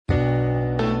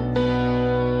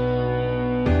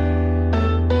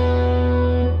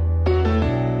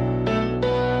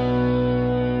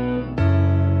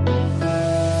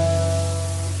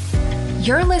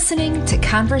You're listening to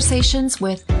Conversations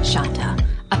with Chanda,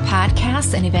 a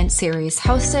podcast and event series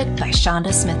hosted by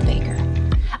Chanda Smith-Baker.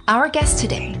 Our guest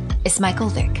today is Michael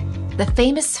Vick, the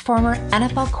famous former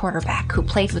NFL quarterback who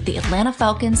played with the Atlanta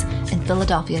Falcons and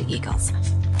Philadelphia Eagles.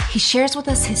 He shares with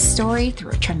us his story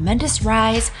through a tremendous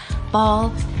rise,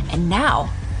 fall, and now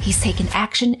he's taken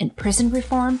action in prison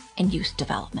reform and youth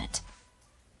development.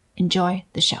 Enjoy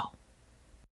the show.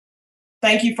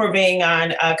 Thank you for being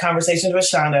on Conversations with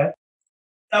Chanda.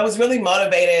 I was really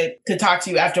motivated to talk to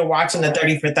you after watching the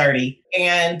 30 for 30.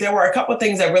 And there were a couple of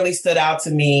things that really stood out to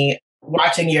me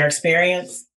watching your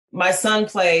experience. My son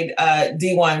played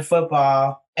D1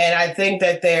 football, and I think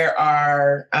that there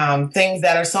are things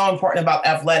that are so important about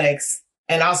athletics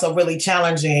and also really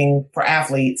challenging for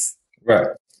athletes. Right.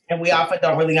 And we often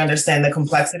don't really understand the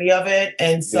complexity of it.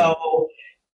 And so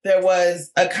there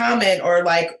was a comment, or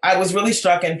like, I was really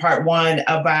struck in part one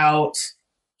about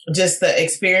just the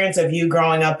experience of you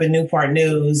growing up in Newport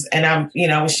News. And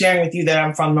I was sharing with you that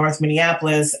I'm from North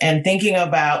Minneapolis and thinking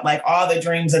about like all the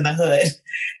dreams in the hood,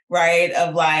 right?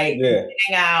 Of like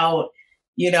getting out,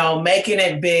 making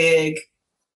it big.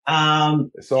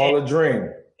 It's all a dream.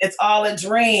 It's all a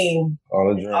dream.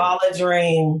 All a dream. All a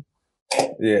dream.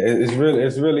 Yeah,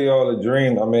 it's really all a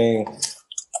dream. I mean,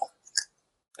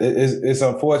 it's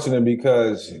unfortunate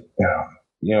because,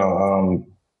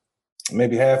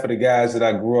 maybe half of the guys that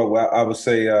I grew up with, I would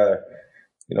say,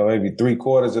 maybe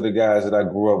 3/4 of the guys that I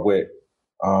grew up with,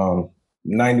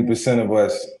 90% of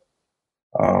us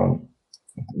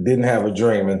didn't have a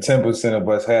dream, and 10% of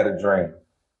us had a dream.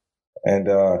 And,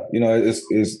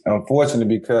 it's unfortunate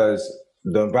because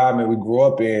the environment we grew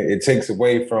up in, it takes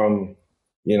away from,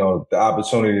 the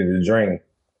opportunity to dream.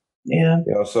 Yeah.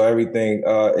 So everything,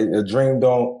 a dream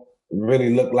don't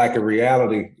really look like a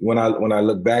reality when I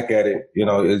look back at it.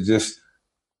 It's just,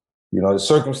 the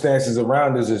circumstances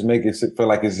around us just make it feel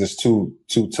like it's just too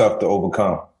tough to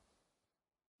overcome.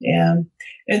 Yeah.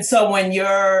 And so when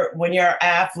you're an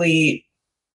athlete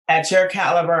at your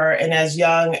caliber and as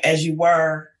young as you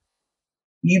were,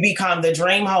 you become the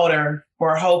dream holder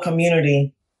for a whole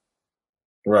community.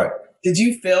 Right. Did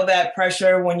you feel that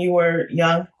pressure when you were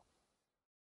young?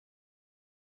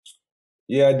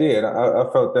 Yeah, I did. I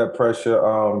felt that pressure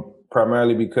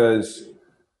primarily because,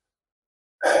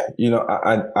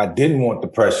 I didn't want the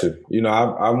pressure.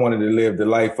 I wanted to live the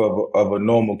life of a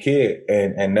normal kid,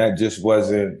 and that just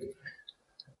wasn't.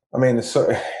 I mean,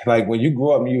 like when you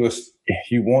grow up,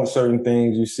 you want certain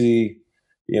things. You see,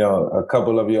 a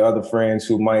couple of your other friends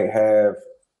who might have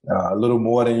a little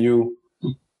more than you.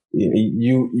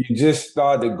 You just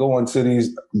start to go into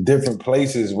these different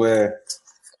places where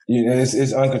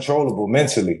it's uncontrollable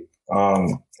mentally,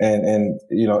 and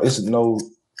it's no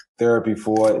therapy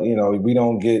for it. We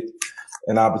don't get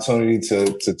an opportunity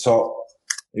to talk,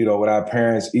 with our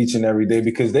parents each and every day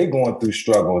because they going through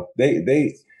struggle.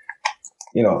 They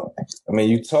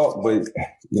you talk, but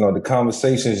the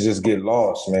conversations just get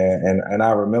lost, man. And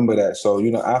I remember that. So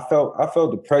I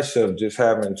felt the pressure of just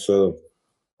having to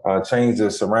change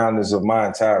the surroundings of my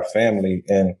entire family.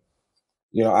 And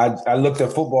I looked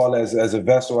at football as a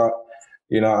vessel.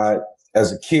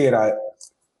 As a kid,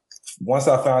 once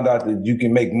I found out that you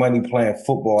can make money playing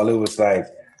football, it was like,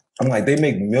 I'm like, they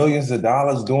make millions of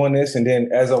dollars doing this. And then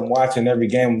as I'm watching every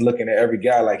game, I'm looking at every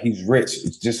guy like he's rich.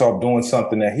 It's just off doing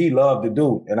something that he loved to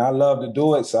do. And I love to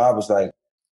do it. So I was like,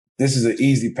 this is an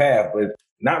easy path, but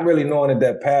not really knowing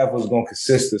that path was going to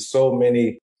consist of so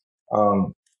many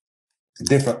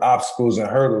different obstacles and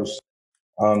hurdles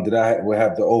that I would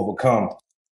have to overcome.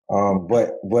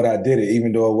 But I did it,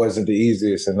 even though it wasn't the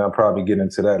easiest, and I'll probably get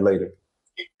into that later.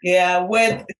 Yeah.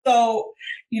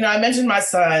 I mentioned my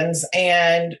sons,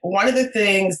 and one of the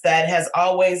things that has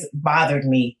always bothered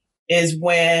me is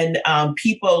when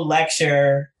people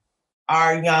lecture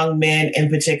our young men in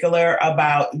particular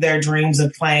about their dreams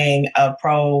of playing a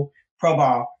pro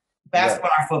ball,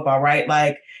 basketball or football, right?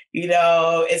 Like,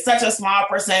 it's such a small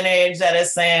percentage that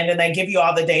is sent, and they give you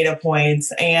all the data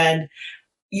points. And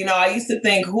I used to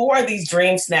think, who are these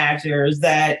dream snatchers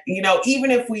that,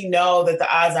 even if we know that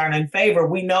the odds aren't in favor,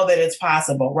 we know that it's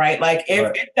possible, right? Like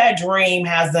if that dream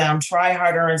has them try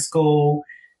harder in school,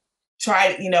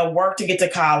 work to get to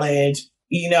college,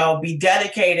 be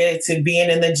dedicated to being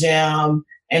in the gym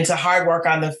and to hard work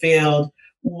on the field,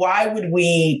 why would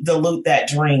we dilute that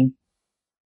dream?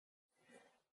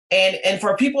 And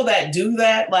for people that do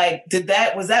that, like,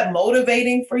 was that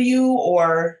motivating for you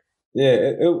or? Yeah,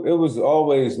 it was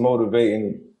always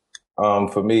motivating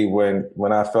for me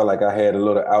when I felt like I had a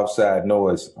little outside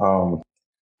noise.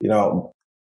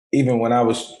 Even when I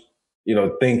was,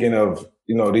 thinking of,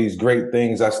 these great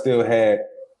things, I still had,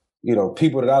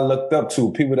 people that I looked up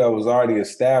to, people that was already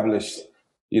established,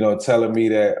 telling me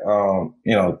that,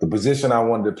 the position I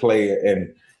wanted to play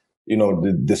and,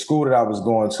 the school that I was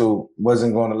going to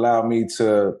wasn't going to allow me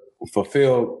to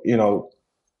fulfill,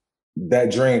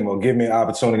 that dream or give me an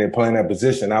opportunity to play in that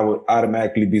position. I would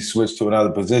automatically be switched to another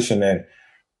position. And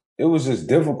it was just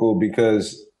difficult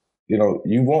because, you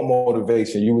want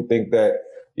motivation. You would think that,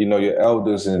 your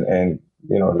elders and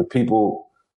the people,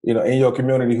 in your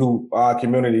community who are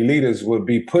community leaders would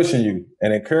be pushing you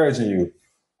and encouraging you.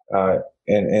 And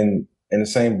in the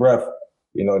same breath,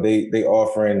 they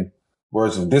offering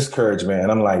words of discouragement.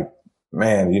 And I'm like,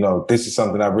 man, this is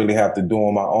something I really have to do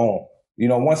on my own.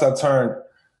 Once I turned,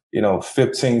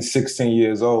 15, 16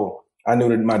 years old, I knew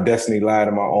that my destiny lied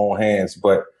in my own hands.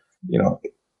 But,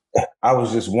 I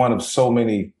was just one of so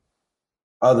many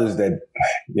others that,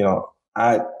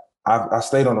 I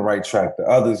stayed on the right track. The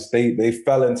others, they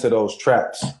fell into those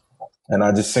traps, and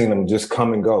I just seen them just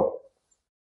come and go.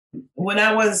 When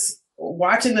I was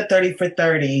watching the 30 for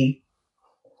 30,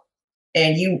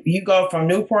 and you go from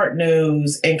Newport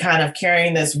News and kind of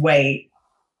carrying this weight,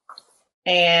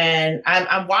 and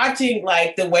I'm watching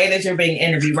like the way that you're being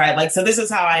interviewed, right? Like, so this is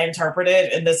how I interpret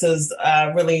it, and this is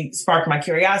really sparked my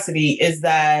curiosity, is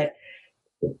that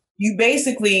you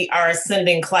basically are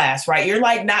ascending class, right? You're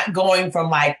like not going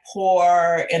from like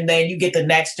poor and then you get the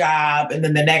next job and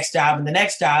then the next job and the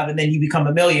next job and then you become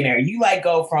a millionaire. You like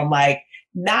go from like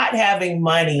not having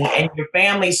money and your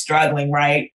family's struggling,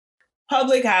 right?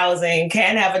 Public housing,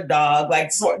 can't have a dog,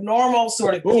 like normal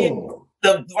sort of kid,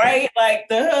 like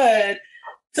the hood,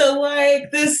 to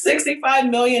like this $65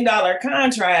 million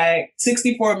contract,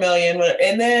 $64 million,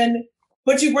 and then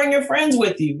but you bring your friends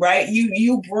with you, right?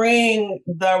 You bring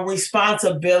the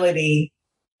responsibility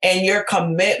and your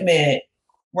commitment,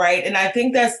 right? And I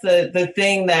think that's the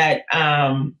thing that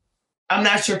I'm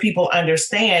not sure people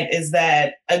understand is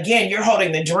that, again, you're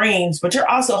holding the dreams, but you're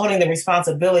also holding the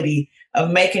responsibility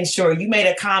of making sure. You made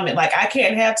a comment like, I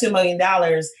can't have $2 million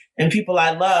and people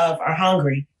I love are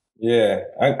hungry. Yeah,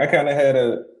 I kind of had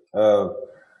a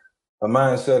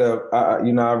mindset of, I'd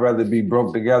rather be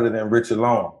broke together than rich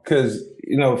alone. Because,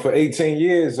 for 18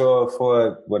 years or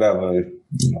for whatever,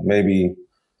 maybe,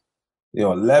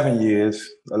 11 years,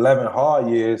 11 hard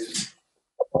years,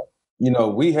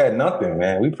 we had nothing,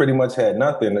 man. We pretty much had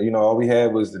nothing. All we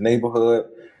had was the neighborhood.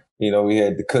 We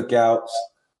had the cookouts.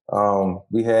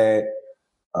 We had,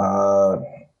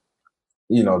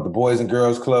 the Boys and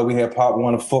Girls Club. We had Pop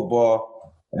Warner football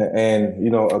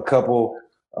and a couple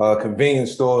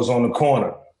convenience stores on the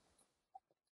corner.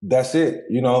 That's it,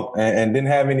 and didn't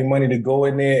have any money to go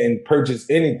in there and purchase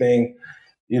anything,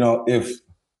 if,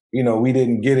 we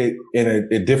didn't get it in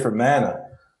a different manner.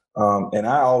 And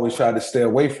I always try to stay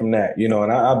away from that, and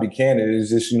I'll be candid,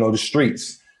 it's just, the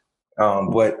streets.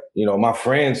 But, my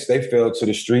friends, they fell to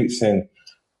the streets and,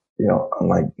 I'm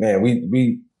like, man,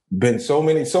 we been so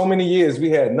many years, we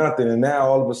had nothing. And now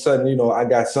all of a sudden, I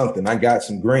got something, I got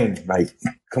some green, like,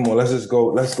 come on, let's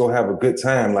go have a good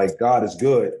time. Like, God is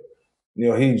good.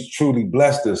 He's truly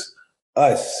blessed us,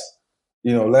 let's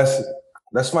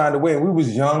find a way. We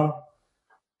was young.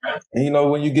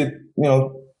 And, when you get,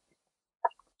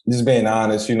 just being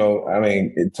honest,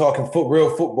 talking real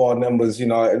football numbers,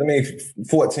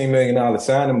 $14 million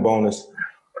signing bonus,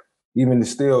 even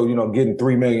still, getting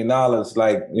 $3 million,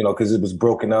 like, cause it was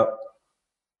broken up.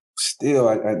 Still,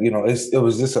 it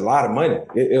was just a lot of money.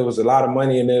 It was a lot of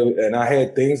money, and I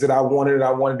had things that I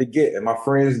wanted to get, and my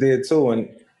friends did too, and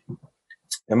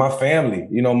my family,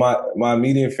 my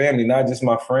immediate family, not just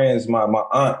my friends, my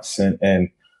aunts and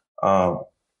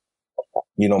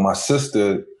my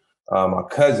sister, my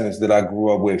cousins that I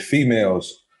grew up with,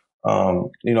 females. I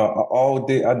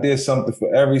did something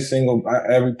for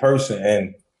every person,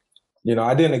 and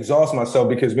I didn't exhaust myself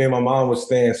because me and my mom was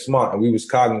staying smart, and we was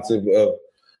cognizant of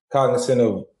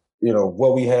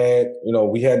what we had.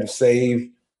 We had to save.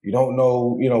 You don't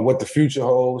know, what the future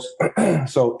holds.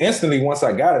 So instantly, once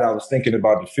I got it, I was thinking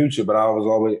about the future, but I was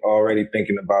already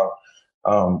thinking about,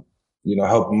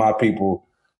 helping my people,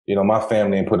 my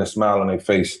family, and put a smile on their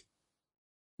face.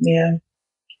 Yeah.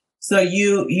 So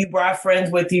you brought friends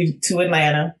with you to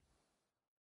Atlanta.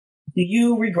 Do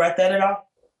you regret that at all?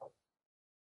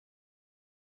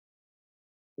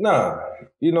 Nah,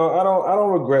 I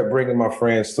don't regret bringing my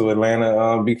friends to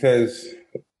Atlanta because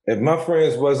if my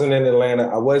friends wasn't in Atlanta,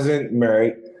 I wasn't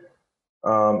married.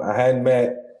 I hadn't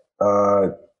met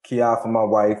Kiafa, my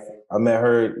wife. I met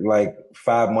her like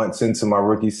 5 months into my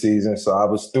rookie season, so I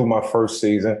was through my first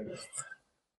season.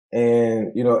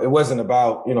 And, it wasn't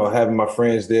about, having my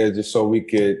friends there just so we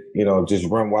could, just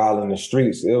run wild in the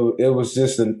streets. It was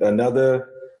just another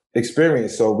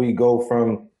experience. So we go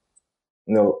from,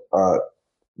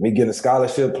 me getting a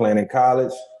scholarship, playing in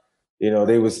college.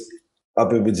 They was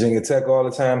up in Virginia Tech all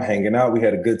the time, hanging out. We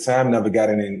had a good time, never got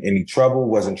in any trouble,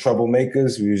 wasn't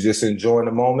troublemakers. We was just enjoying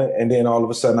the moment. And then all of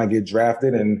a sudden I get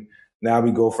drafted, and now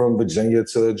we go from Virginia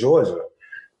to Georgia.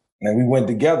 And we went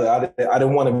together. I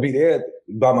didn't want to be there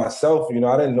by myself. I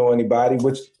didn't know anybody,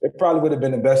 which it probably would have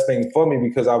been the best thing for me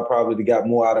because I probably got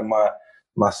more out of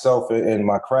myself and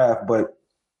my craft. But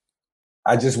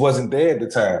I just wasn't there at the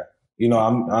time.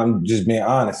 I'm just being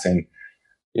honest. And,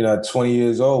 at 20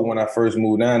 years old, when I first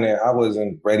moved down there, I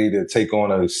wasn't ready to take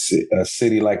on a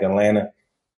city like Atlanta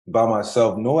by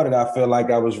myself, nor did I feel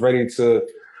like I was ready to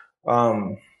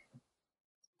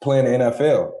play in the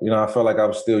NFL. I felt like I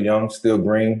was still young, still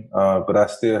green, but I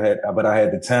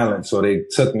had the talent. So they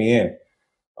took me in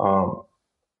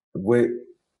with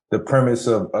the premise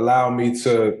of allowing me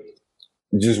to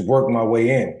just work my way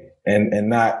in and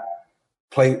not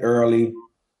play early.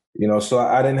 So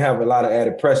I didn't have a lot of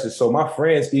added pressure. So my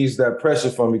friends eased that pressure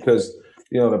for me because,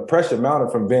 the pressure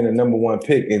mounted from being the number one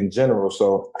pick in general.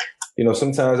 So,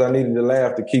 sometimes I needed to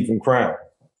laugh to keep from crying.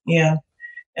 Yeah.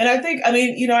 And I think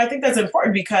that's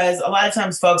important because a lot of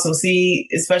times folks will see,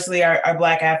 especially our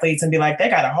Black athletes, and be like, they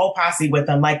got a whole posse with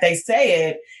them. Like they say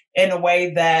it in a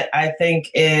way that I think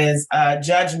is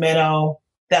judgmental,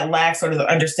 that lacks sort of the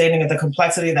understanding of the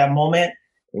complexity of that moment.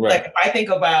 Right. Like if I think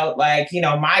about my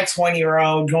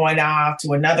 20-year-old going off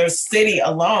to another city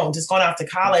alone, just going off to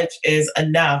college is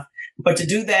enough. But to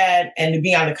do that and to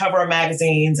be on the cover of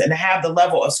magazines and to have the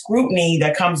level of scrutiny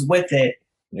that comes with it,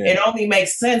 it only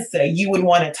makes sense that you would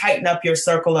want to tighten up your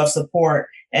circle of support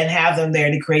and have them there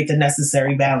to create the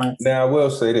necessary balance. Now, I will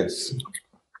say this.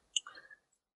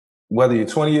 Whether you're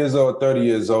 20 years old or 30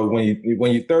 years old, when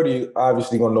you're 30, you're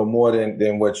obviously going to know more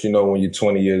than what you know when you're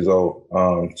 20 years old,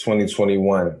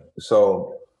 2021.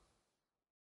 So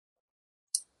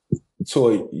to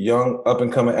a young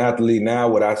up-and-coming athlete now,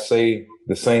 would I say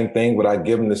the same thing? Would I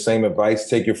give them the same advice?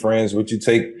 Take your friends with you,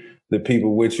 take the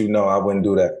people with you? No, I wouldn't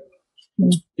do that.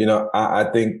 I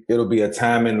think it'll be a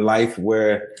time in life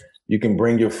where you can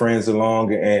bring your friends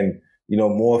along and,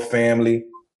 more family,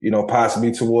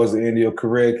 possibly towards the end of your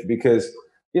career because,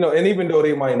 and even though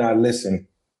they might not listen,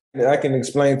 I can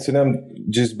explain to them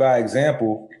just by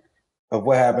example of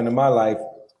what happened in my life,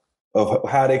 of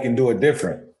how they can do it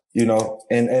different,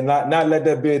 and not let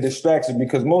that be a distraction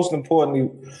because most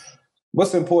importantly,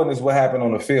 what's important is what happened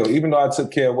on the field. Even though I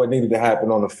took care of what needed to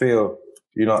happen on the field,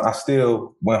 I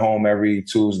still went home every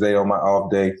Tuesday on my off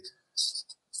day.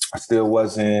 I still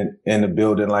wasn't in the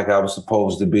building like I was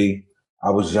supposed to be. I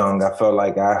was young. I felt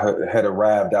like I had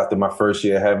arrived after my first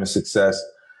year having success.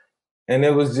 And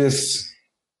it was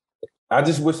I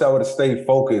just wish I would have stayed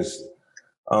focused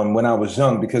when I was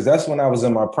young because that's when I was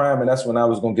in my prime and that's when I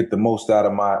was going to get the most out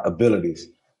of my abilities.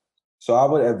 So I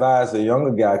would advise a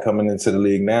younger guy coming into the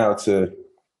league now to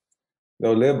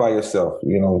live by yourself.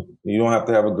 You don't have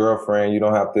to have a girlfriend. You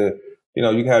don't have to, you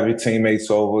can have your teammates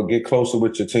over, get closer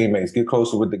with your teammates, get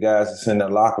closer with the guys that's in the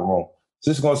locker room. It's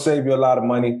just going to save you a lot of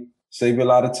money, save you a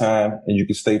lot of time, and you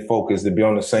can stay focused and be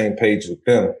on the same page with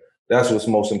them. That's what's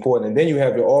most important. And then you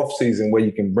have your off season where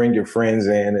you can bring your friends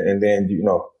in and then,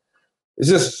 it's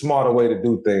just a smarter way to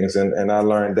do things. And I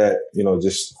learned that,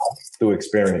 just through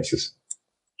experiences.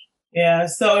 Yeah.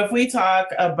 So if we talk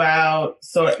about,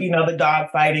 the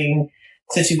dog fighting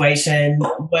situation,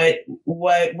 but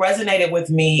what resonated with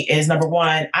me is number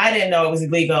one, I didn't know it was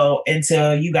illegal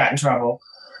until you got in trouble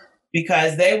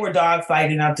because they were dog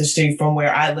fighting up the street from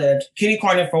where I lived, kitty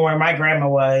corner from where my grandma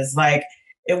was. Like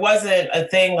it wasn't a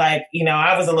thing like,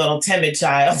 I was a little timid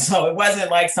child. So it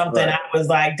wasn't like something I was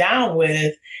like down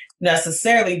with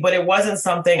necessarily, but it wasn't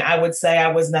something I would say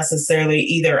I was necessarily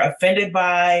either offended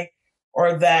by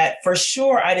or that for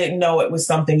sure I didn't know it was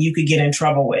something you could get in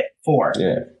trouble for.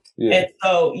 Yeah. Yeah. And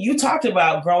so you talked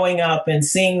about growing up and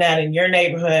seeing that in your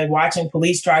neighborhood, watching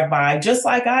police drive by, just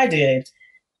like I did.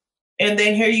 And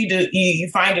then here you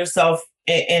find yourself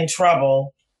in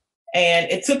trouble.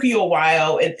 And it took you a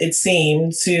while, it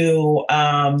seemed, to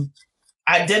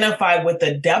identify with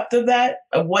the depth of that,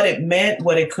 of what it meant,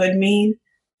 what it could mean.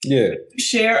 Yeah.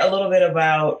 Share a little bit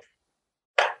about,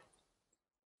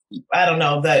 I don't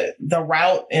know, the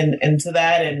route into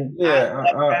that. And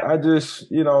I just,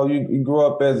 you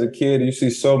grow up as a kid, you see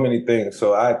so many things.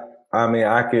 So I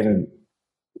can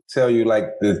tell you like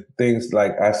the things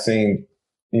like I seen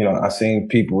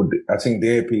people, I seen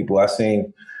dead people. I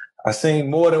seen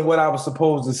more than what I was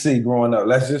supposed to see growing up.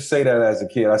 Let's just say that as a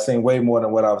kid, I seen way more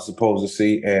than what I was supposed to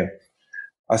see. And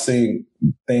I seen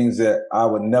things that I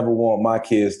would never want my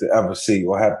kids to ever see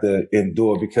or have to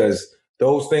endure because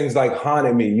those things like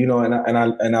haunted me, you know, and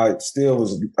I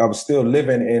was still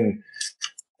living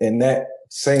in that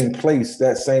same place,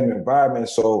 that same environment.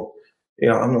 So, you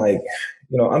know, I'm like,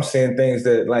 you know, I'm saying things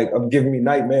that like I'm giving me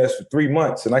nightmares for 3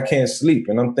 months and I can't sleep.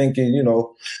 And I'm thinking, you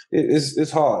know,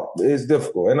 it's hard, it's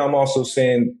difficult. And I'm also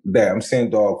saying that I'm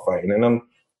saying dog fighting, and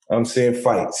I'm saying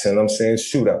fights, and I'm saying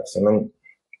shootouts, and I'm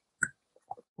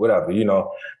whatever, you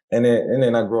know. And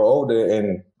then I grow older,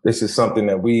 and this is something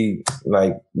that we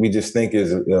just think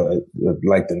is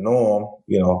like the norm,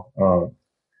 you know.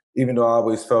 Even though I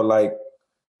always felt like,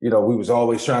 you know, we was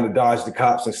always trying to dodge the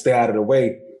cops and stay out of the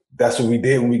way. That's what we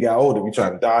did when we got older. We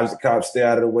tried to dodge the cops, stay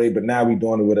out of the way. But now we're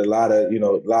doing it with a lot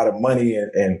of money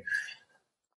and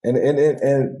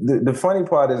the funny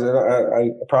part is that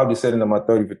I probably said it in my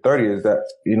 30 for 30 is that,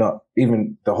 you know,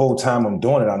 even the whole time I'm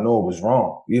doing it, I know it was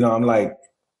wrong. You know, I'm like,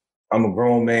 I'm a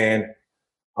grown man.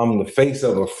 I'm the face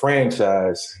of a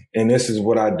franchise. And this is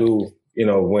what I do, you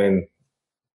know, when,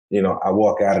 you know, I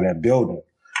walk out of that building.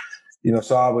 You know,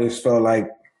 so I always felt like,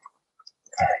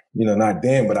 you know, not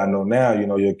then, but I know now, you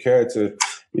know, your character,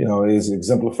 you know, is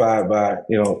exemplified by,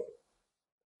 you know,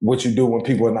 what you do when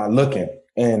people are not looking.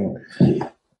 And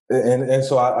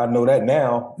so I know that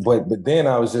now, but then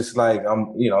I was just like,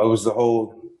 you know, it was the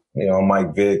whole, you know,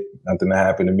 Mike Vick, nothing that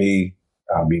happened to me,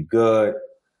 I'll be good,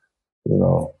 you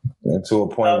know, and to a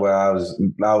point where I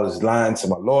was lying to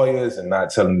my lawyers and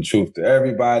not telling the truth to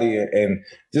everybody and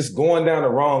just going down the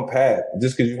wrong path.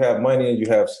 Just because you have money and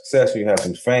you have success, you have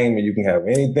some fame, and you can have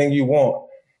anything you want,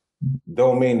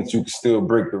 don't mean that you can still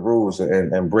break the rules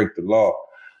and break the law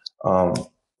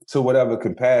to whatever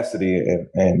capacity.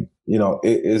 And you know,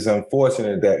 it is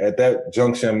unfortunate that at that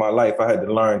junction in my life, I had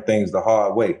to learn things the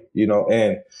hard way, you know,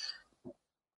 and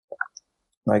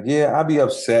like, yeah, I'd be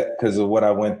upset because of what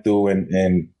I went through.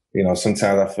 And, you know,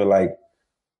 sometimes I feel like,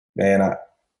 man,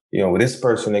 you know, with this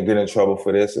person, they get in trouble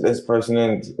for this, or this person,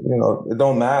 and, you know, it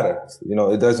don't matter. You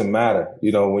know, it doesn't matter.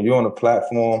 You know, when you're on a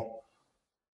platform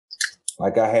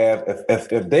like I have,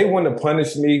 if they wouldn't have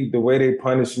punished me the way they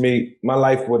punished me, my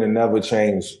life would have never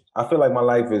changed. I feel like my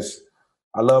life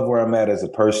I love where I'm at as a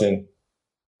person.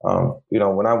 You know,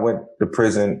 when I went to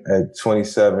prison at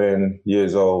 27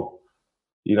 years old,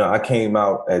 you know, I came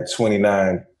out at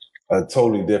 29, a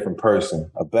totally different person,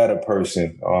 a better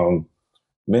person,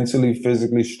 mentally,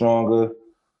 physically stronger.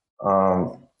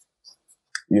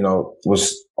 You know,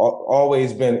 was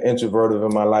always been introverted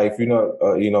in my life. You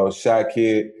know, a shy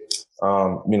kid.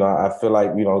 You know, I feel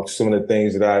like, you know, some of the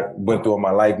things that I went through in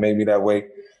my life made me that way.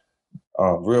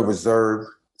 Real reserved,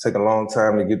 take a long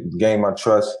time to gain my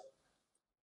trust.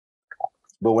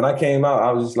 But when I came out,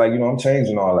 I was just like, you know, I'm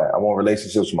changing all that. I want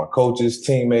relationships with my coaches,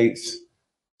 teammates,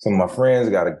 some of my friends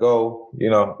got to go. You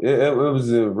know, it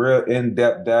was a real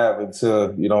in-depth dive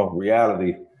into, you know,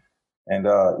 reality. And,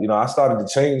 you know, I started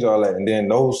to change all that. And then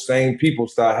those same people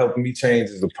started helping me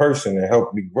change as a person and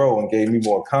helped me grow and gave me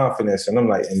more confidence. And I'm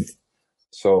like, and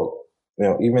so, you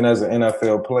know, even as an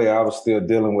NFL player, I was still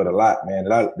dealing with a lot, man,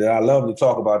 that I love to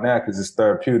talk about now because it's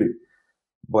therapeutic.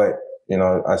 But, you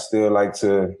know, I still like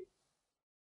to,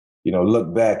 you know,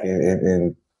 look back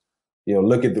and you know,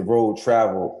 look at the road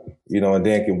traveled, you know, and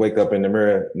then can wake up in the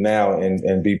mirror now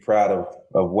and be proud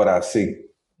of what I see.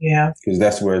 Yeah. Because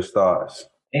that's where it starts.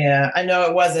 Yeah. I know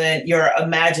it wasn't your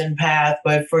imagined path,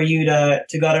 but for you to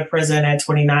go to prison at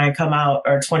 29, come out,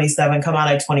 or 27, come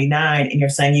out at 29, and you're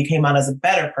saying you came out as a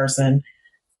better person.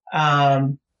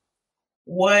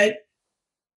 What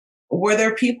were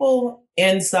there people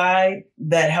inside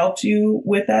that helped you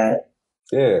with that?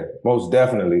 Yeah, most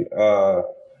definitely.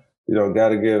 You know, got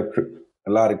to give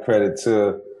a lot of credit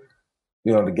to,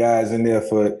 you know, the guys in there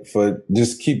for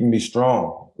just keeping me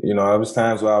strong. You know, there was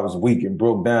times where I was weak and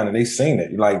broke down, and they seen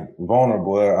it, like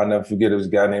vulnerable. I'll never forget, there was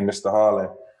a guy named Mr. Harlan,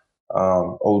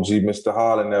 OG Mr.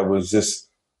 Harlan, that was just,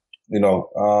 you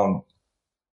know,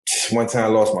 one time I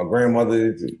lost my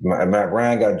grandmother. Matt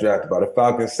Ryan got drafted by the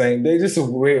Falcons same day. Just a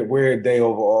weird day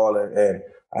overall. And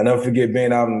I never forget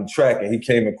being out on the track, and he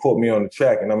came and caught me on the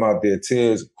track, and I'm out there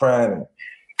tears, crying, and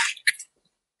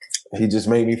he just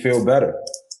made me feel better.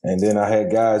 And then I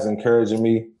had guys encouraging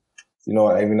me, you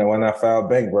know, even when I filed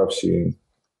bankruptcy.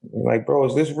 I'm like, bro,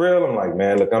 is this real? I'm like,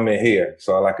 man, look, I'm in here. That's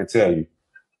all I could tell you.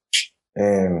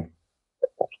 And,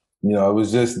 you know, it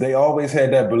was just, they always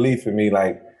had that belief in me,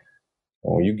 like,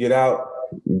 when you get out,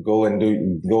 you go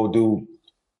do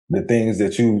the things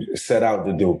that you set out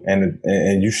to do.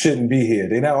 And you shouldn't be here.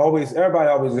 Everybody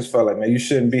always just felt like, man, you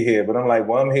shouldn't be here. But I'm like,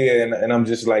 well, I'm here, and I'm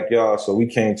just like, y'all, so we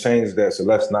can't change that. So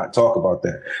let's not talk about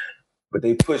that. But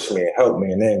they pushed me and helped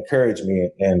me, and they encouraged me.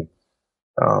 And,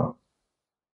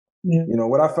 you know,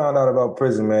 what I found out about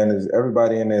prison, man, is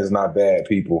everybody in there is not bad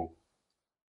people.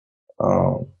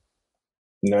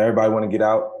 Everybody want to get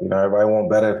out. Everybody want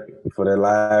better for their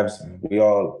lives.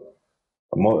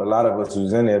 A lot of us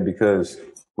was in there because,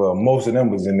 well, most of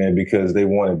them was in there because they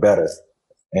wanted better.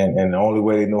 And the only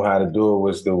way they knew how to do it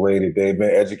was the way that they've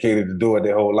been educated to do it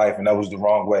their whole life, and that was the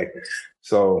wrong way.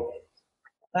 So,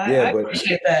 I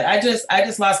appreciate that. I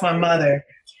just lost my mother,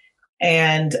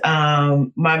 and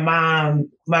my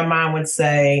mom would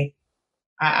say,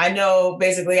 I know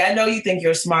you think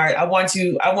you're smart. I want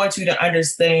you to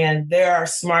understand there are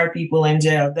smart people in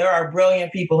jail. There are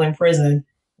brilliant people in prison.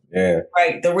 Yeah.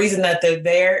 Right. The reason that they're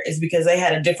there is because they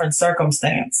had a different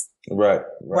circumstance. Right.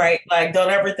 Like,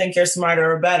 don't ever think you're smarter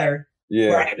or better. Yeah.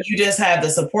 Right. You just have the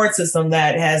support system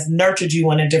that has nurtured you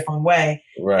in a different way.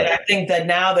 Right. And I think that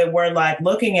now that we're like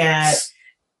looking at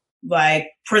like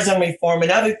prison reform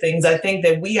and other things, I think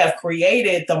that we have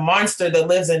created the monster that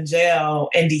lives in jail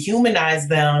and dehumanized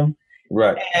them.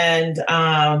 Right. And,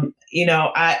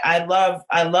 I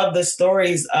love the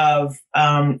stories of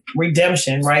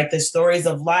redemption, right? The stories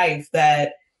of life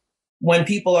that when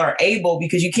people are able,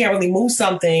 because you can't really move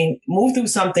through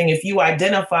something if you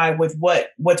identify with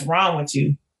what's wrong with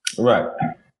you. Right.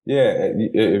 Yeah.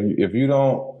 If you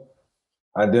don't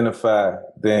identify,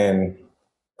 then,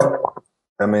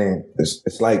 I mean,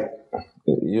 it's like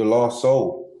you're lost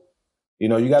soul.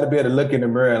 You got to be able to look in the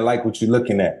mirror and like what you're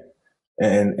looking at.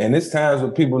 And it's times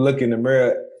when people look in the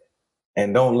mirror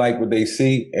and don't like what they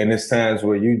see. And it's times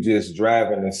where you just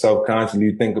driving and self-consciously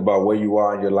you think about where you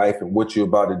are in your life and what you're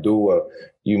about to do. Or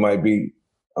you might be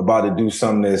about to do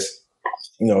something that's,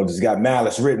 just got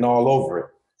malice written all over it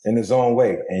in its own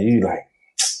way. And you like,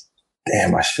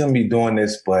 damn, I shouldn't be doing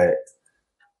this, but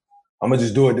I'm going to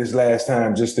just do it this last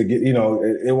time just to get,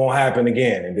 it won't happen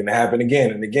again. And then it happen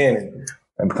again and again. And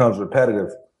it becomes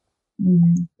repetitive.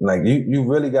 Mm-hmm. Like you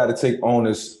really got to take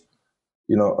onus,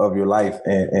 of your life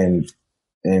and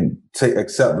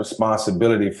accept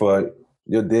responsibility for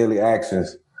your daily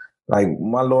actions. Like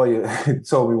my lawyer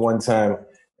told me one time,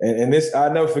 and this,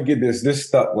 I'll never forget this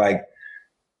stuck. Like,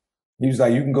 he was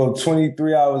like, you can go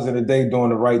 23 hours in a day doing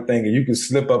the right thing and you can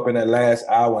slip up in that last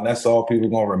hour and that's all people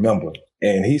going to remember.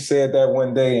 And he said that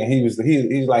one day, and he's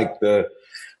like the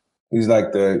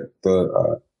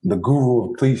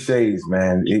guru of cliches,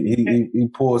 man. He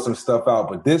pulls some stuff out,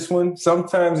 but this one,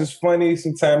 sometimes it's funny,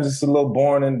 sometimes it's a little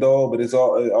boring and dull, but it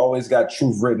always got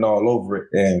truth written all over it.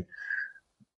 And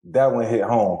that one hit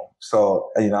home. So,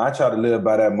 I try to live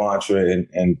by that mantra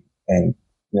and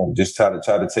just try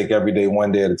to take every day,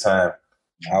 one day at a time,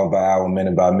 hour by hour,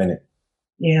 minute by minute.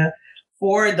 Yeah.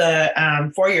 For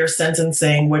your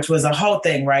sentencing, which was a whole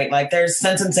thing, right? Like there's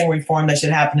sentencing reform that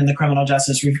should happen in the criminal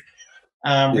justice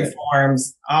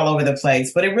reforms all over the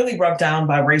place, but it really broke down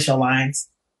by racial lines.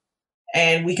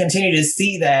 And we continue to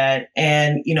see that.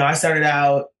 And, I started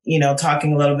out,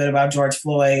 talking a little bit about George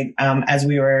Floyd as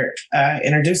we were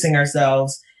introducing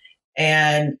ourselves.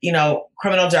 And,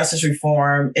 criminal justice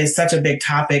reform is such a big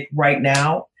topic right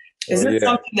now. Is it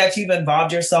something that you've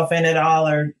involved yourself in at all,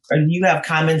 or do you have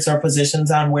comments or positions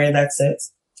on where that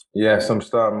sits? Yes, I'm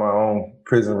starting my own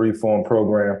prison reform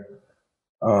program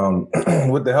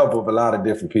with the help of a lot of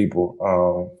different people,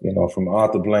 from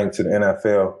Arthur Blank to the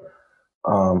NFL,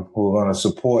 who are going to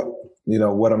support,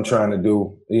 what I'm trying to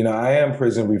do. I am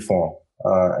prison reform.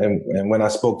 And when I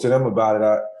spoke to them about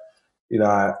it,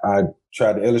 I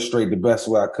tried to illustrate the best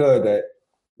way I could that,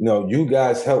 you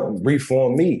guys helped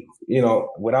reform me.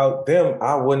 Without them,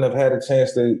 I wouldn't have had a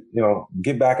chance to,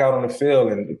 get back out on the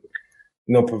field and,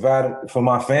 provide for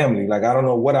my family. Like, I don't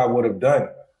know what I would have done.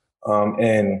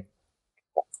 And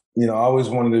I always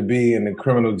wanted to be in the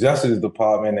criminal justice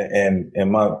department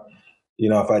and my,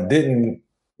 if I didn't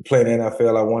play in the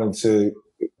NFL, I wanted to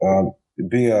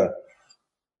be a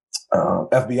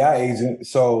FBI agent.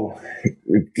 So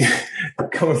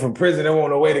coming from prison, there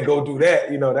wasn't no way to go do that.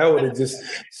 That would have just,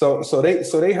 so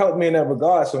they helped me in that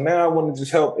regard. So now I want to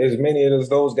just help as many of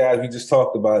those guys we just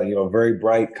talked about, very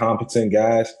bright, competent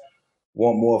guys,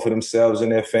 want more for themselves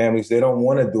and their families. They don't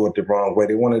want to do it the wrong way.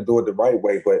 They want to do it the right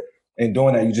way. But in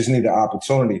doing that, you just need the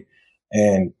opportunity.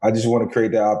 And I just want to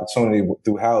create that opportunity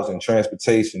through housing,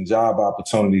 transportation, job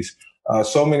opportunities,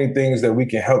 so many things that we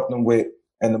can help them with.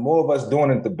 And the more of us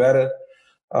doing it, the better.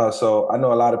 So I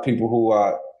know a lot of people who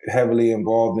are heavily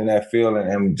involved in that field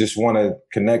and just want to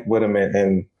connect with them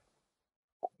and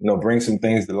bring some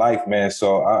things to life, man.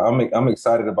 So I'm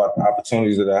excited about the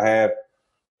opportunities that I have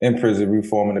in prison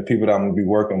reform and the people that I'm going to be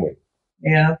working with.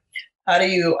 Yeah. How do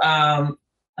you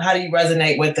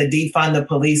resonate with the defund the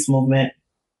police movement?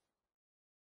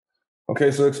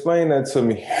 Okay, so explain that to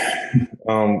me,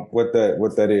 what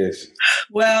that is.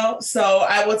 Well, so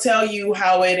I will tell you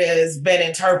how it has been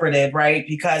interpreted, right?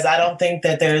 Because I don't think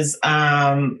that there's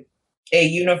a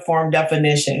uniform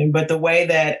definition, but the way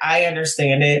that I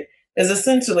understand it is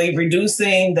essentially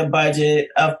reducing the budget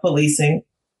of policing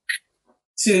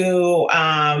to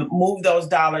move those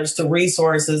dollars to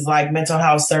resources like mental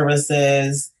health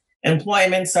services,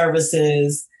 employment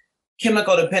services,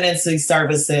 chemical dependency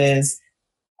services.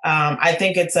 I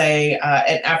think it's an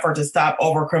effort to stop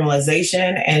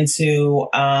overcriminalization and to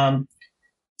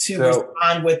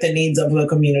respond with the needs of the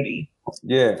community.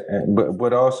 Yeah,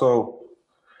 but also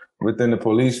within the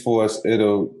police force,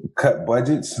 it'll cut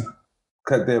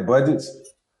their budgets.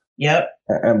 Yep.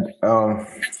 And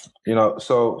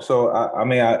so I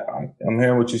mean, I'm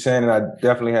hearing what you're saying, and I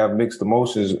definitely have mixed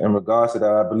emotions in regards to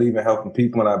that. I believe in helping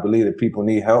people, and I believe that people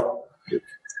need help.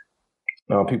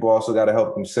 People also got to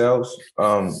help themselves.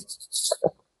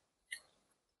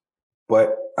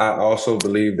 But I also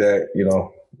believe that,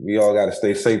 we all got to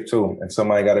stay safe too. And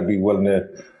somebody got to be willing to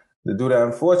do that.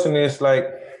 Unfortunately, it's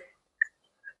like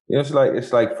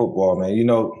football, man.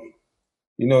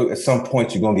 At some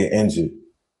point you're going to get injured.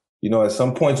 At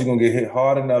some point you're going to get hit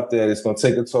hard enough that it's going to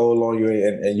take a toll on you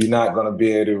and you're not going to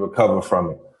be able to recover from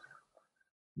it.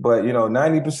 But,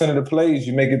 90% of the plays,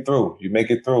 you make it through.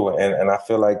 And I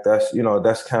feel like that's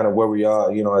kind of where we are,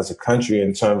 as a country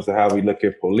in terms of how we look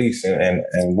at police and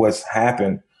what's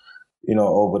happened,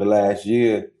 over the last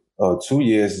year or 2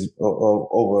 years or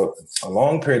over a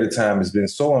long period of time has been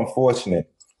so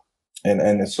unfortunate and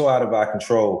it's so out of our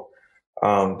control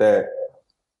that,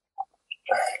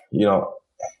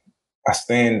 I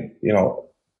stand,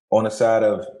 on the side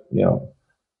of,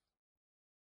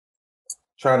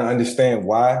 trying to understand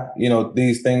why,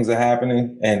 these things are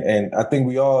happening. And I think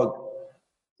we all,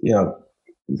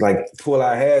 pull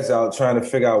our heads out trying to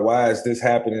figure out why is this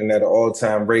happening at an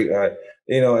all-time rate.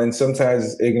 And sometimes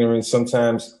it's ignorance.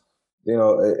 Sometimes,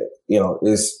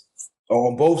 it's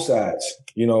on both sides,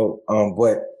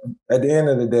 but at the end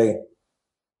of the day,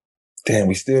 damn,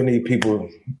 we still need people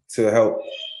to help,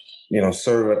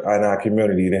 serve in our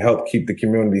community, to help keep the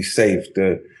community safe,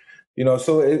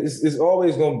 so it's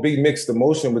always going to be mixed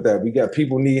emotion with that. We got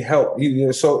people need help.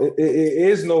 So it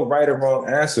is no right or wrong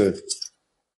answer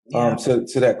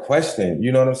to that question.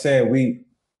 You know what I'm saying?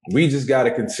 We just got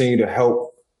to continue to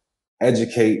help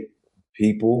educate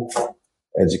people,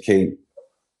 educate,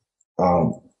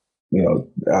 I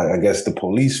guess the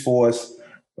police force.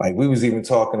 Like we was even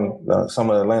talking some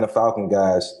of the Atlanta Falcon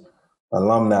guys,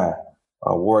 alumni.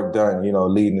 Work done,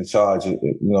 leading the charge,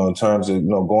 in terms of,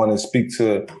 going and speak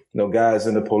to, guys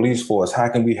in the police force. How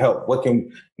can we help?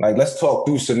 Let's talk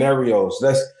through scenarios.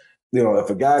 Let's, if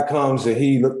a guy comes and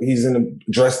he's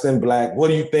dressed in black,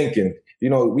 what are you thinking?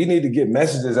 We need to get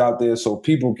messages out there so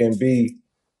people can be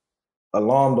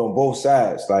alarmed on both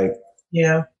sides. Like,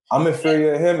 yeah, I'm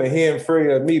inferior to him and he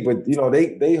inferior to me, but,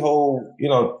 they hold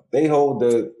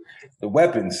the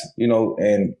weapons,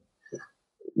 and,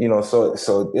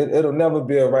 so it'll never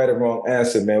be a right or wrong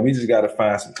answer, man. We just got to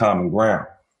find some common ground.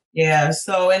 Yeah.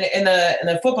 So in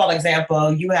the football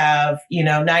example, you have,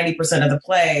 90% of the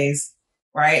plays,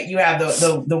 right? You have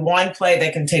the one play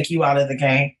that can take you out of the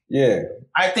game. Yeah.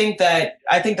 I think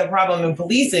the problem in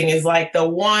policing is like the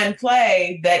one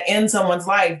play that ends someone's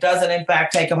life doesn't in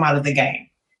fact take them out of the game.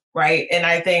 Right. And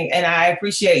I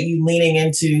appreciate you leaning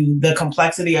into the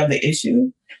complexity of the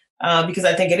issue. Because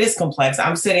I think it is complex.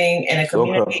 I'm sitting in a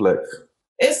community. So complex.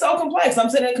 It's so complex. I'm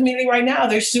sitting in a community right now.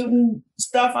 They're shooting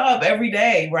stuff up every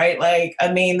day, right? Like,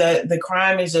 I mean, the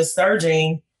crime is just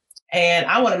surging. And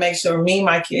I want to make sure me,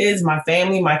 my kids, my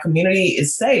family, my community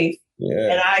is safe.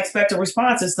 Yeah. And I expect a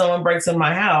response if someone breaks in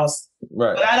my house.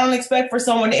 Right. But I don't expect for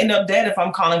someone to end up dead if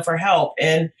I'm calling for help.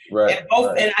 And,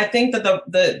 and I think that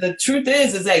the truth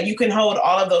is that you can hold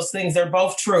all of those things. They're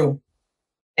both true.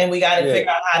 And we got to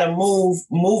figure out how to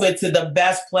move it to the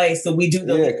best place so we do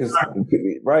the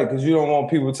because you don't want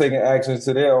people taking actions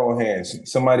to their own hands.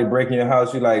 Somebody breaking your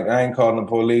house, you're like, I ain't calling the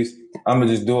police. I'm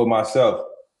gonna just do it myself.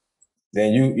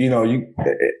 Then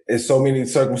it's so many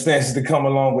circumstances to come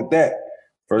along with that.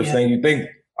 First thing you think,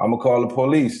 I'm gonna call the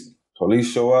police.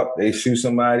 Police show up, they shoot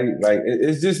somebody. Like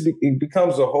it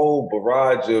becomes a whole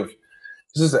barrage of,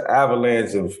 it's just an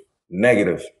avalanche of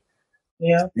negative.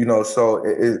 Yeah. So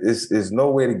it's no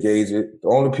way to gauge it. The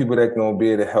only people that can be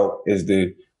able to help is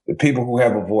the people who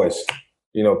have a voice.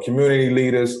 Community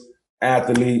leaders,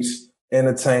 athletes,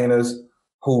 entertainers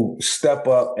who step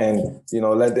up and,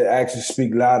 let their actions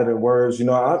speak louder than words.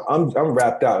 I'm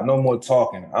wrapped out. No more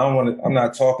talking. I'm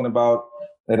not talking about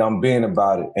that. I'm being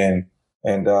about it.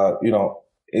 And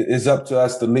it's up to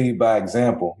us to lead by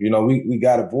example. You know, we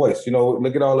got a voice. You know,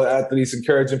 look at all the athletes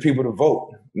encouraging people to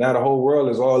vote. Now the whole world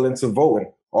is all into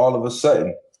voting all of a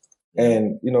sudden.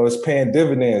 And, you know, it's paying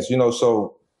dividends, you know,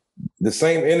 so the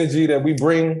same energy that we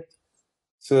bring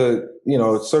to, you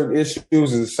know, certain issues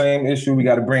is the same issue we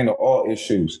got to bring to all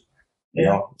issues. You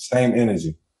know, same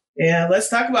energy. Yeah, let's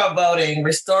talk about voting.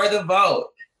 Restore the vote.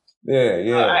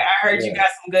 Yeah. I heard you got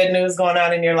some good news going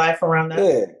on in your life around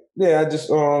that. Yeah. I just,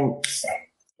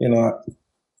 you know,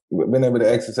 I've been able to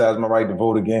exercise my right to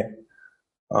vote again.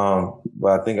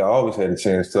 But I think I always had a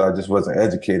chance to. I just wasn't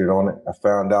educated on it. I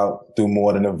found out through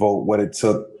More Than a Vote what it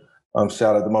took.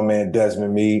 Shout out to my man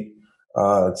Desmond Meade,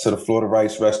 to the Florida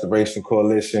Rights Restoration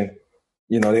Coalition.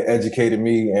 You know, they educated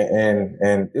me,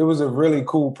 and it was a really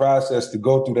cool process to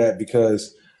go through that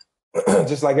because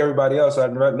just like everybody else, I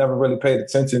never really paid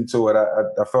attention to it.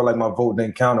 I felt like my vote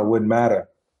didn't count or wouldn't matter.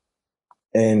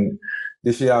 And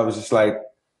this year I was just like,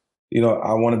 you know,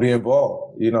 I want to be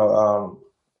involved, you know.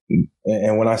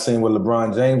 And when I seen what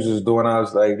LeBron James was doing, I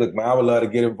was like, look, man, I would love to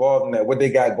get involved in that, what they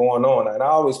got going on. And I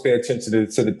always pay attention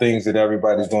to the things that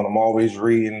everybody's doing. I'm always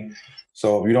reading.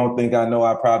 So if you don't think I know,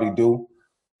 I probably do.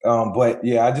 But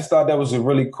yeah, I just thought that was a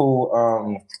really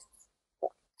cool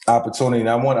opportunity. And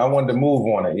I wanted to move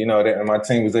on it, you know, and my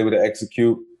team was able to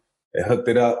execute. They hooked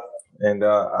it up. And,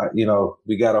 you know,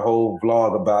 we got a whole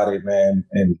vlog about it, man,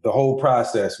 and the whole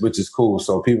process, which is cool.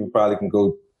 So people probably can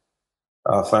go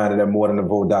find it at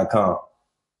morethanavote.com.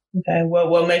 Okay, well,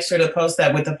 we'll make sure to post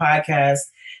that with the podcast.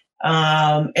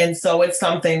 And so it's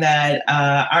something that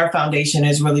our foundation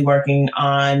is really working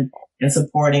on and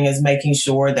supporting, is making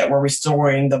sure that we're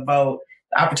restoring the vote,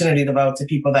 the opportunity to vote to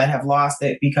people that have lost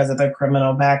it because of their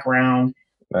criminal background.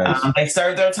 Nice. They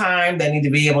served their time. They need to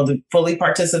be able to fully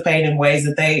participate in ways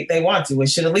that they want to. It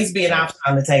should at least be an option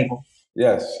on the table.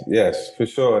 Yes, for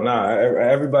sure.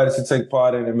 Everybody should take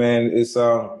part in it, man. It's,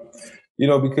 you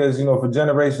know, because, you know, for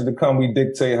generations to come, we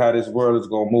dictate how this world is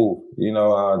going to move. You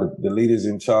know, the leaders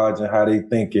in charge and how they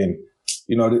think. And,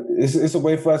 you know, it's a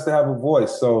way for us to have a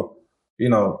voice. So, you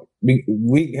know,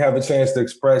 we have a chance to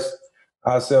express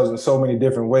ourselves in so many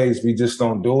different ways. We just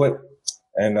don't do it.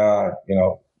 And, you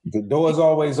know, the door is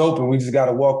always open. We just got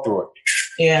to walk through it.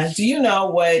 Yeah. Do you know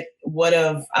what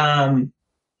of,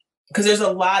 because there's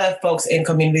a lot of folks in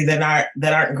community that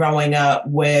aren't growing up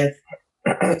with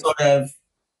sort of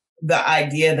the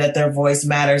idea that their voice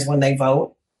matters when they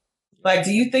vote. Like,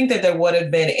 do you think that there would have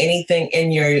been anything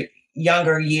in your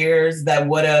younger years that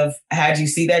would have had you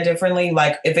see that differently?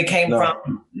 Like if it came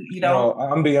from, you know? No,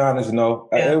 I'm be honest, no.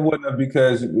 Yeah. It wouldn't have,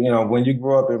 because, you know, when you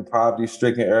grow up in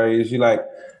poverty-stricken areas, you're like,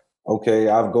 okay,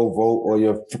 I'll go vote. Or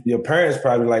your parents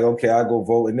probably like, okay, I'll go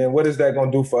vote. And then what is that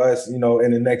going to do for us, you know,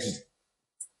 in the next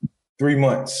 3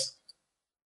 months?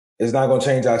 It's not going to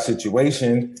change our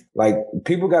situation. Like,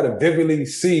 people got to vividly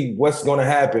see what's going to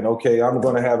happen. Okay, I'm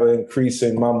going to have an increase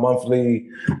in my monthly,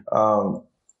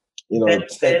 you know,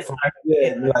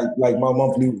 like my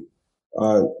monthly, you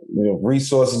know,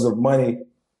 resources of money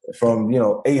from, you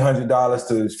know, $800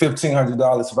 to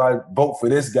 $1,500 if I vote for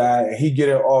this guy and he get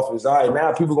in office. All right,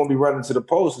 now people are going to be running to the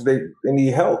polls because they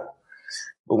need help.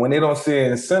 But when they don't see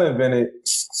an incentive in it,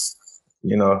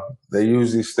 you know, they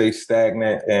usually stay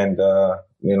stagnant and,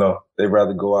 you know, they'd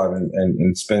rather go out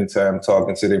and spend time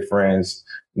talking to their friends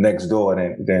next door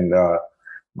than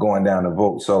going down to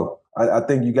vote. So I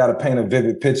think you got to paint a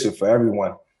vivid picture for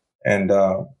everyone and,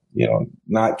 you know,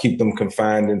 not keep them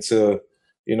confined into,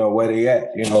 you know, where they at,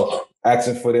 you know,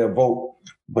 asking for their vote,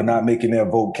 but not making their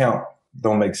vote count.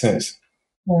 Don't make sense.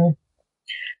 Mm-hmm.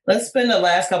 Let's spend the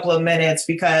last couple of minutes,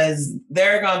 because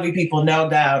there are going to be people, no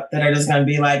doubt, that are just going to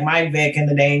be like, my Vick and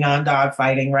the dang on dog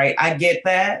fighting, right? I get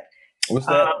that. What's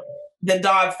that? The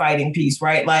dog fighting piece,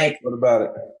 right? Like, what about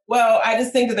it? Well, I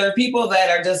just think that there are people that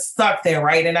are just stuck there,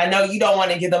 right? And I know you don't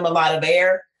want to give them a lot of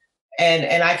air,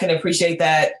 and I can appreciate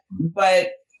that. But,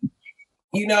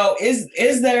 you know,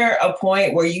 is there a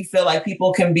point where you feel like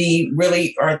people can be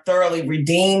really or thoroughly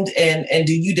redeemed? And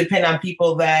do you depend on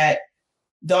people that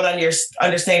don't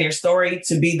understand your story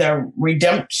to be the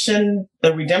redemptors,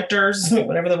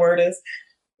 whatever the word is?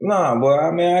 Nah, well,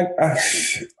 I mean,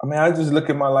 I just look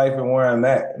at my life and where I'm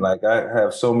at. Like, I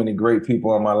have so many great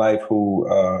people in my life who,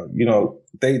 you know,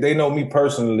 they know me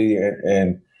personally,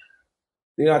 and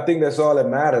you know, I think that's all that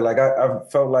matters. Like, I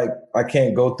felt like I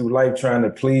can't go through life trying to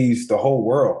please the whole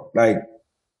world. Like,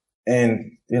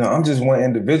 and you know, I'm just one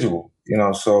individual. You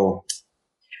know, so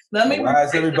why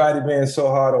is everybody being so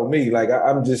hard on me? Like,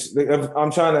 I'm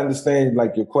trying to understand,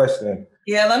 like, your question.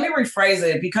 Yeah, let me rephrase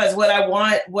it, because what I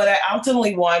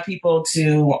ultimately want people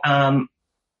to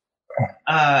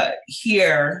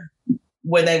hear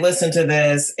when they listen to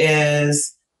this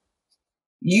is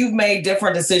you've made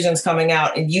different decisions coming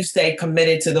out and you stay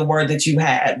committed to the word that you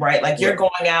had, right? Like you're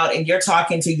going out and you're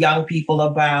talking to young people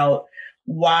about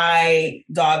why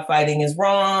dogfighting is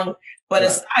wrong. But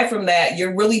aside from that,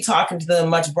 you're really talking to them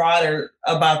much broader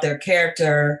about their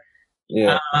character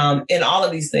in all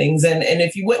of these things. And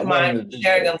if you wouldn't mind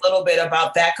sharing a little bit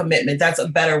about that commitment, that's a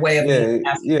better way of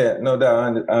no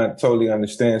doubt. I totally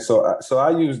understand. So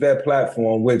I use that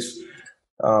platform, which,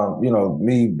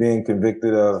 me being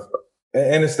convicted of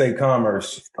interstate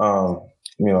commerce,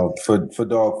 for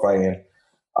dog fighting,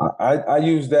 I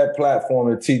use that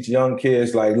platform to teach young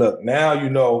kids, like, look, now,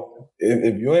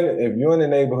 if you're in the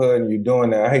neighborhood and you're doing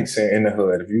that, I hate saying in the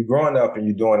hood, if you're growing up and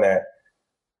you're doing that,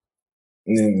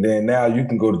 then now you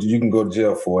can go to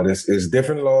jail for it. It's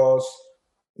different laws.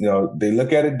 They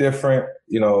look at it different.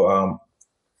 You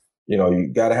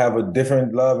got to have a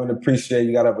different love and appreciate.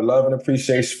 You got to have a love and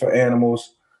appreciation for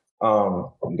animals.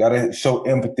 You got to show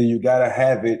empathy. You got to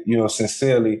have it,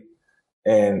 sincerely.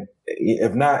 And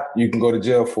if not, you can go to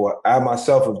jail for it. I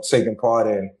myself have taken part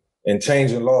in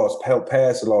changing laws, helped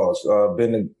pass laws.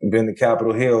 Been to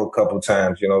Capitol Hill a couple of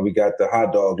times. We got the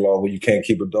hot dog law where you can't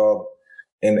keep a dog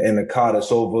in a car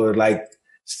that's over like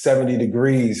 70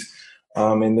 degrees.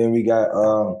 And then we got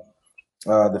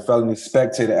the Felony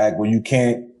Spectator Act where you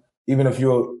can't, even if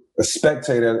you're a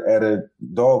spectator at a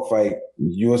dog fight,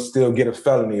 you'll still get a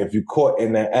felony if you're caught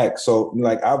in that act. So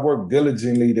I work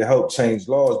diligently to help change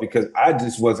laws because I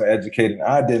just wasn't educated.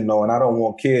 I didn't know, and I don't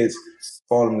want kids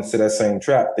falling into that same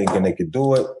trap, thinking they could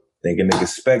do it, thinking they could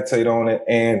spectate on it.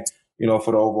 And,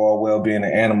 for the overall well-being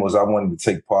of animals, I wanted to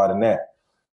take part in that.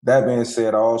 That being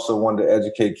said, I also wanted to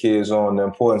educate kids on the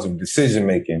importance of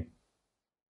decision-making.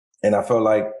 And I felt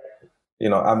like,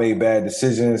 I made bad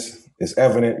decisions. It's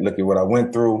evident. Look at what I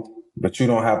went through, but you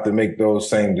don't have to make those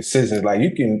same decisions. Like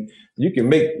you can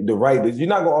make the right, you're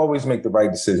not going to always make the right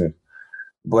decision,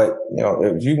 but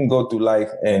if you can go through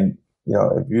life and,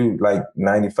 if you like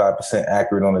 95%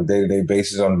 accurate on a day-to-day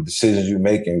basis on the decisions you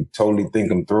make and totally think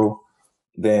them through,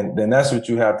 then that's what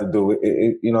you have to do.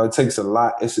 It takes a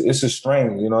lot. It's a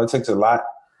strain, it takes a lot.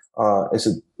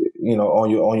 On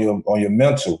your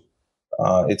mental,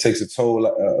 it takes a toll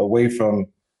away from,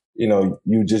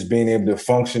 you just being able to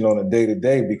function on a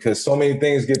day-to-day because so many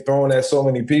things get thrown at so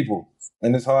many people,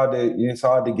 and it's hard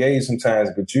to gauge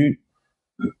sometimes. But you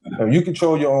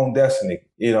control your own destiny,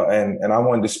 And I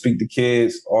wanted to speak to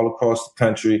kids all across the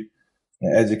country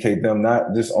and educate them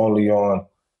not just only on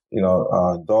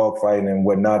dog fighting and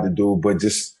what not to do, but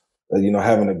just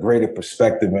having a greater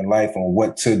perspective in life on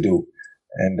what to do,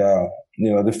 and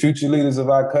the future leaders of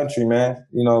our country, man,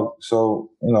 so,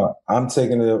 I'm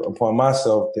taking it upon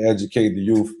myself to educate the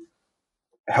youth,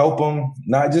 help them,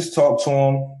 not just talk to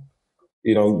them.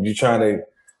 You're trying to,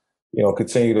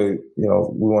 continue to,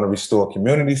 we want to restore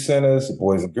community centers,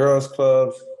 boys and girls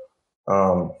clubs,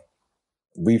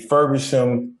 refurbish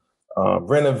them,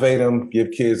 renovate them,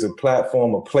 give kids a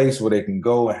platform, a place where they can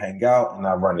go and hang out and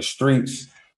not run the streets.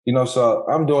 So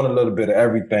I'm doing a little bit of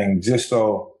everything just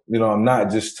so, I'm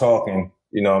not just talking,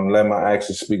 I'm letting my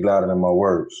actions speak louder than my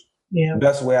words. Yeah. The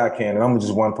best way I can. And I'm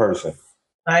just one person.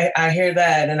 I hear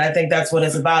that. And I think that's what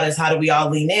it's about is how do we all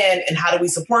lean in and how do we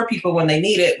support people when they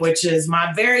need it, which is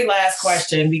my very last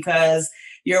question, because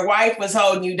your wife was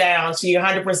holding you down. She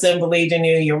 100% believed in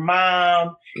you. Your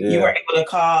mom, you were able to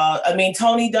call,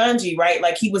 Tony Dungy, right?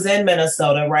 Like he was in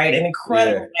Minnesota, right? An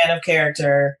incredible man of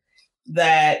character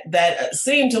that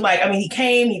seemed to he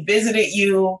came, he visited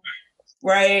you.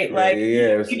 Right. Like,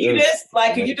 could you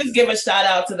just give a shout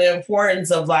out to the importance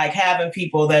of having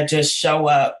people that just show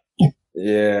up?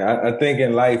 Yeah, I think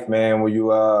in life, man, when you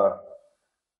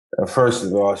first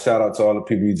of all, shout out to all the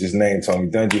people you just named, Tony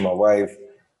Dungy, my wife,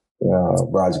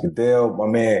 Roger Goodell, my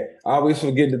man. I always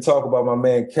forget to talk about my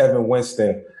man, Kevin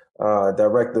Winston,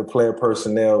 director of player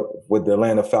personnel with the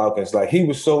Atlanta Falcons. Like he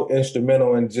was so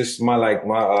instrumental in just I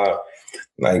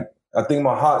think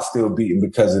my heart's still beating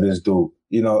because of this dude.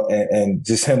 And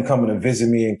just him coming to visit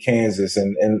me in Kansas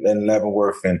and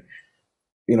Leavenworth and,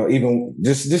 even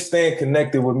just staying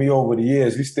connected with me over the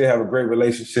years. We still have a great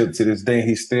relationship to this day.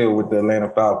 He's still with the Atlanta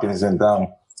Falcons and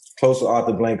close to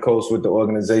Arthur Blank Coast with the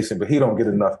organization, but he don't get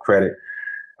enough credit.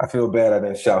 I feel bad I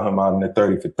didn't shout him out in the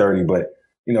 30 for 30, but,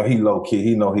 he low key.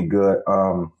 He know he good.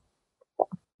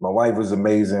 My wife was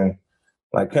amazing.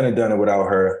 Couldn't have done it without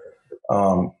her.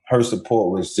 Her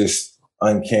support was just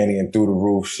uncanny and through the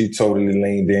roof. She totally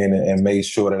leaned in and made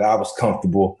sure that I was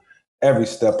comfortable every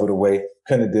step of the way.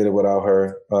 Couldn't have did it without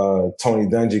her. Tony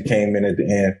Dungy came in at the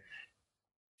end.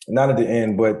 Not at the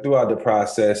end, but throughout the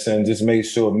process and just made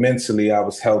sure mentally I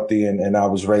was healthy and I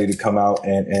was ready to come out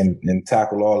and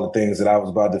tackle all the things that I was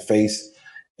about to face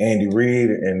Andy Reid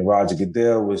and Roger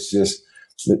Goodell was just,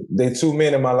 they two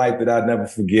men in my life that I'd never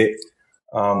forget.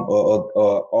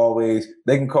 Or always,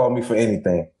 they can call me for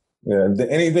anything.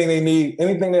 Anything they need,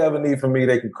 anything they ever need from me,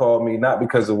 they can call me, not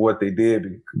because of what they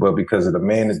did, but because of the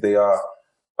man that they are.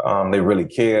 They really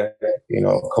care.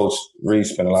 Coach Reid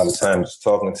spent a lot of time just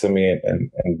talking to me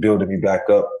and building me back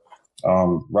up.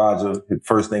 Roger, the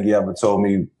first thing he ever told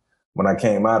me when I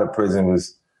came out of prison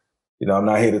was, I'm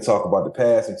not here to talk about the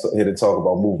past. I'm here to talk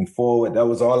about moving forward. That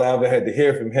was all I ever had to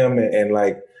hear from him.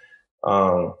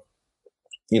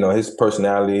 His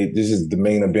personality, this is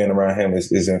demeanor being around him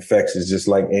is infectious, just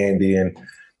like Andy. And,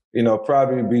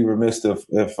 probably be remiss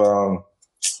if I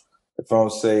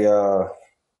don't say,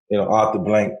 Arthur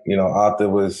Blank, Arthur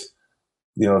was,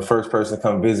 the first person to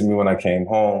come visit me when I came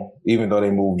home, even though they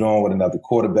moved on with another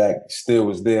quarterback, still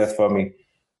was there for me.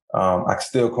 I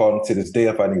still call him to this day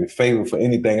if I need a favor for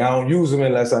anything. I don't use him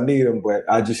unless I need him, but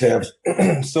I just have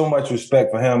so much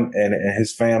respect for him and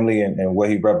his family and what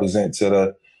he represents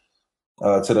to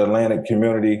the Atlantic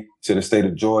community, to the state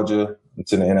of Georgia,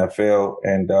 to the NFL.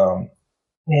 And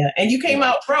and you came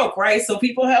out broke, right? So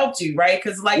people helped you, right?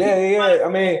 Because I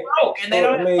mean, broke and they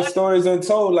don't. Stories are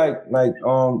told like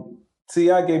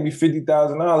T.I. gave me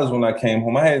 $50,000 when I came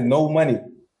home. I had no money.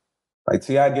 Like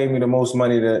T.I. gave me the most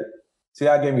money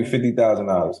T.I. gave me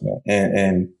 $50,000,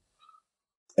 man.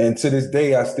 And to this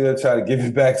day, I still try to give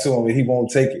it back to him, and he won't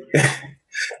take it.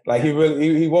 Like he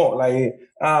won't. Like,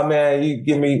 man, you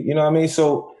give me, you know what I mean?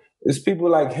 So it's people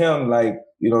like him, like,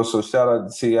 so shout out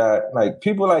to T.I. Like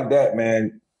people like that,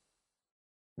 man.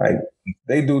 Like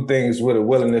they do things with a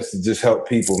willingness to just help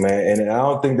people, man. And I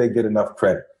don't think they get enough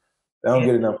credit. They don't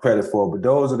get enough credit for it. But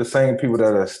those are the same people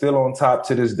that are still on top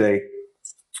to this day,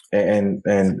 and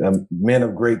men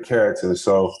of great character.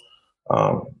 So,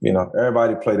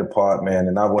 everybody played a part, man,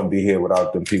 and I wouldn't be here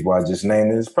without them people I just named.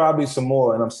 And there's probably some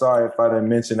more, and I'm sorry if I didn't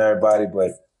mention everybody,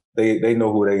 but they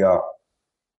know who they are.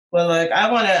 Well, look,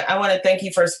 I want to thank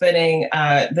you for spending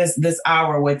this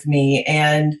hour with me.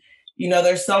 And,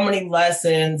 there's so many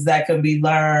lessons that can be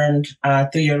learned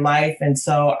through your life. And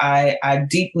so I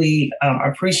deeply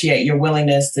appreciate your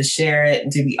willingness to share it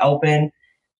and to be open.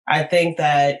 I think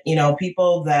that,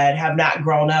 people that have not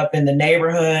grown up in the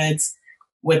neighborhoods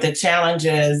with the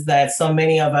challenges that so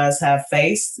many of us have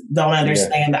faced don't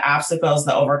understand the obstacles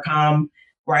to overcome,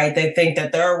 right? They think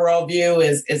that their worldview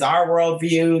is our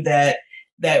worldview, that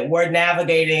we're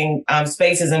navigating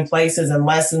spaces and places and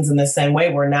lessons in the same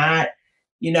way. We're not.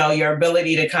 Your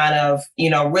ability to kind of,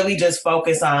 really just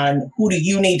focus on who do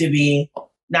you need to be,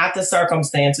 not the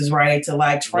circumstances, right? To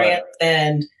like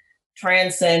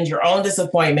transcend your own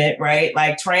disappointment, right?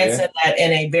 Like transcend that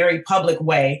in a very public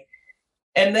way.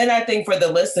 And then I think for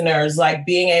the listeners, like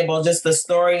being able, just the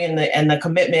story and the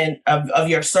commitment of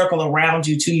your circle around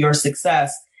you to your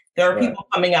success. There are people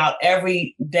coming out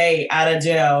every day out of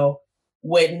jail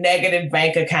with negative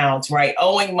bank accounts, right?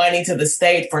 Owing money to the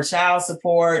state for child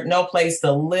support, no place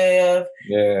to live,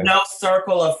 no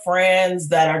circle of friends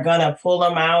that are going to pull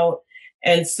them out.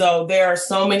 And so there are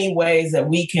so many ways that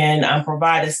we can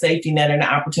provide a safety net and an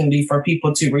opportunity for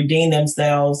people to redeem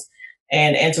themselves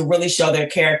and to really show their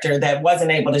character that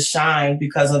wasn't able to shine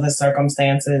because of the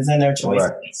circumstances and their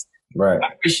choices. Right.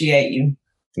 I appreciate you.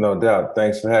 No doubt.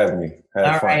 Thanks for having me.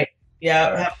 All right.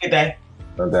 Yeah. Have a good day.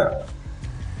 No doubt.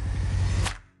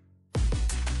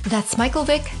 That's Michael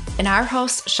Vick and our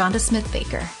host, Chanda Smith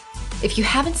Baker. If you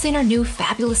haven't seen our new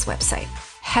fabulous website,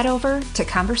 head over to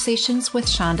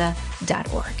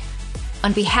conversationswithchanda.org.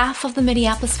 On behalf of the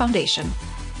Minneapolis Foundation,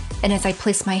 and as I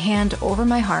place my hand over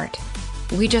my heart,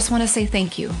 we just want to say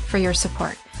thank you for your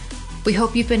support. We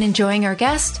hope you've been enjoying our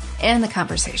guest and the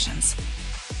conversations.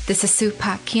 This is Sue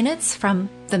Pak-Kienitz from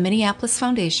the Minneapolis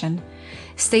Foundation.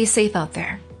 Stay safe out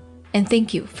there, and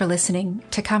thank you for listening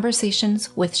to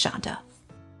Conversations with Chanda.